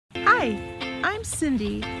Hi, I'm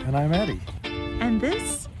Cindy. And I'm Eddie. And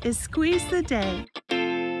this is Squeeze the Day.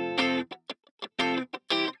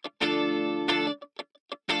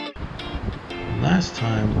 Last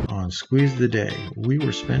time on Squeeze the Day, we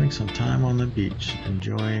were spending some time on the beach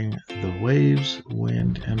enjoying the waves,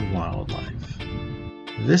 wind, and wildlife.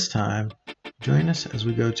 This time, join us as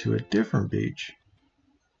we go to a different beach,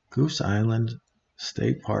 Goose Island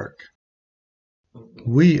State Park.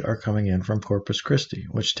 We are coming in from Corpus Christi,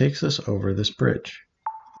 which takes us over this bridge.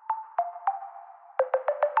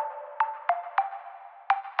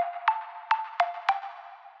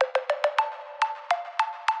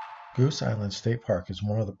 Goose Island State Park is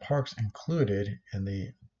one of the parks included in the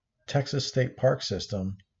Texas State Park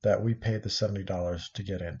system that we paid the $70 to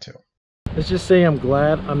get into. Let's just say I'm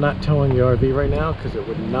glad I'm not towing the RV right now because it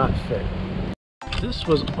would not fit. This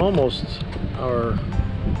was almost our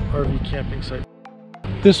RV camping site.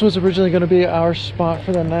 This was originally going to be our spot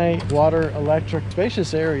for the night. Water, electric,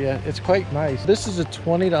 spacious area. It's quite nice. This is a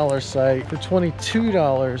 $20 site. For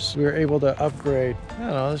 $22, we were able to upgrade. I don't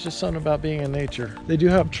know, there's just something about being in nature. They do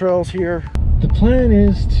have trails here. The plan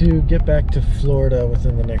is to get back to Florida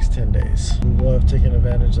within the next 10 days. We love taking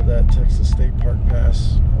advantage of that Texas State Park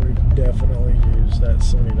Pass. We've definitely used that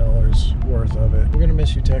 $70 worth of it. We're going to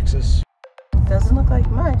miss you, Texas. Doesn't look like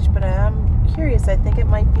much, but I'm curious. I think it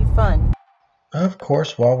might be fun. Of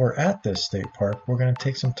course, while we're at this state park, we're going to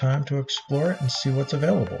take some time to explore it and see what's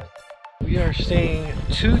available. We are seeing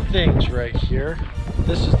two things right here.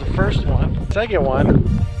 This is the first one. Second one,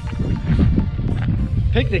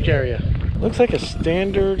 picnic area. Looks like a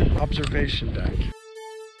standard observation deck.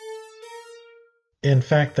 In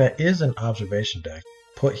fact, that is an observation deck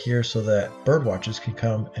put here so that bird watchers can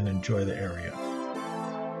come and enjoy the area.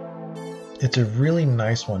 It's a really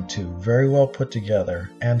nice one too, very well put together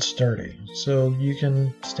and sturdy, so you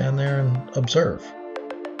can stand there and observe.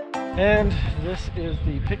 And this is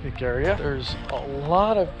the picnic area. There's a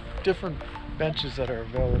lot of different benches that are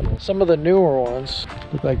available. Some of the newer ones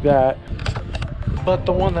look like that, but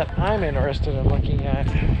the one that I'm interested in looking at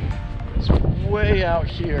is way out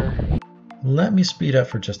here. Let me speed up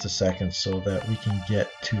for just a second so that we can get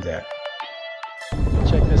to that.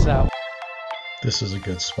 Check this out. This is a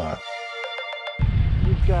good spot.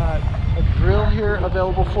 We've got a grill here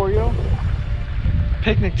available for you,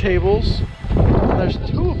 picnic tables, and there's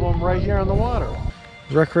two of them right here on the water.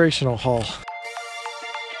 Recreational hall.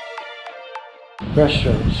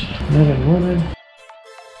 Restrooms, men and women.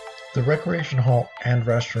 The recreation hall and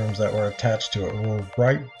restrooms that were attached to it were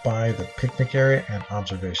right by the picnic area and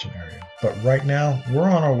observation area. But right now, we're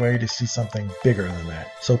on our way to see something bigger than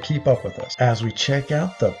that. So keep up with us as we check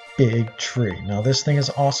out the big tree. Now this thing is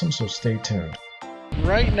awesome, so stay tuned.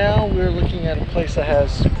 Right now we're looking at a place that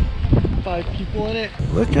has 5 people in it.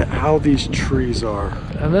 Look at how these trees are.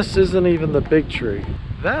 And this isn't even the big tree.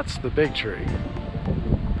 That's the big tree.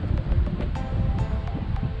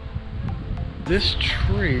 This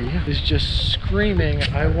tree is just screaming,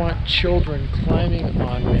 I want children climbing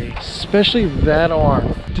on me. Especially that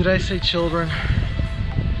arm. Did I say children?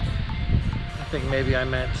 I think maybe I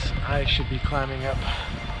meant I should be climbing up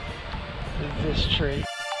this tree.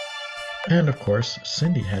 And of course,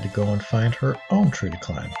 Cindy had to go and find her own tree to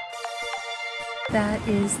climb. That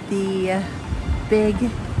is the big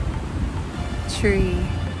tree.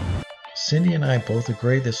 Cindy and I both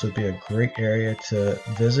agreed this would be a great area to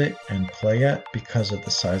visit and play at because of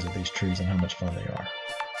the size of these trees and how much fun they are.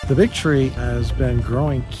 The big tree has been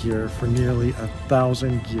growing here for nearly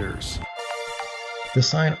 1,000 years. The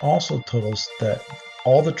sign also told us that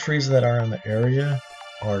all the trees that are in the area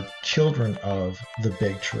are children of the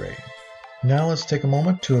big tree. Now let's take a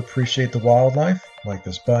moment to appreciate the wildlife, like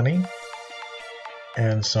this bunny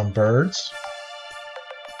and some birds.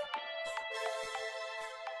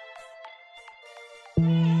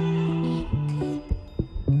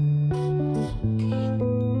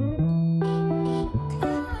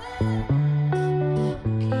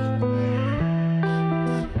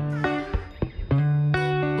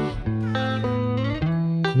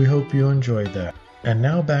 We hope you enjoyed that. And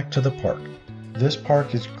now back to the park. This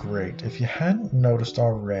park is great. If you hadn't noticed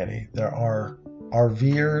already, there are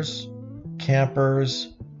RVers,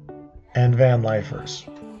 campers, and van lifers.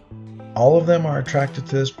 All of them are attracted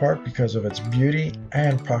to this park because of its beauty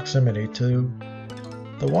and proximity to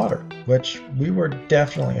the water, which we were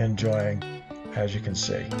definitely enjoying, as you can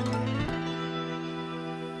see.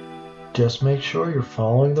 Just make sure you're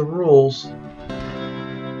following the rules.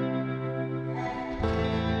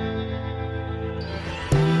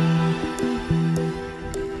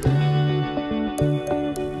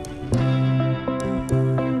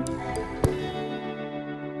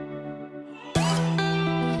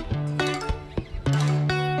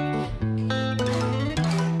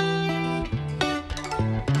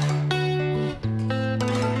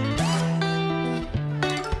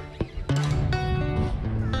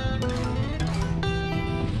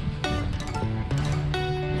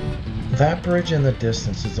 That bridge in the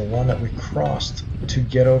distance is the one that we crossed to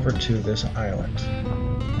get over to this island.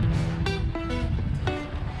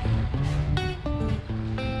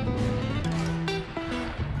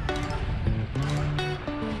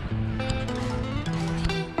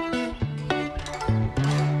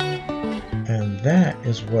 And that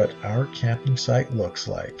is what our camping site looks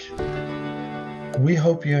like. We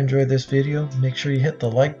hope you enjoyed this video. Make sure you hit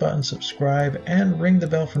the like button, subscribe, and ring the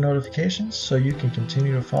bell for notifications so you can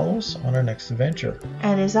continue to follow us on our next adventure.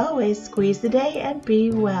 And as always, squeeze the day and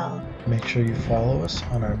be well. Make sure you follow us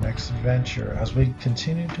on our next adventure as we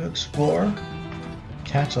continue to explore,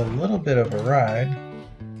 catch a little bit of a ride,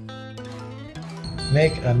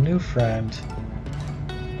 make a new friend,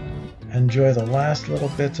 enjoy the last little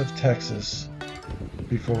bits of Texas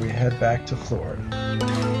before we head back to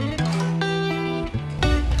Florida.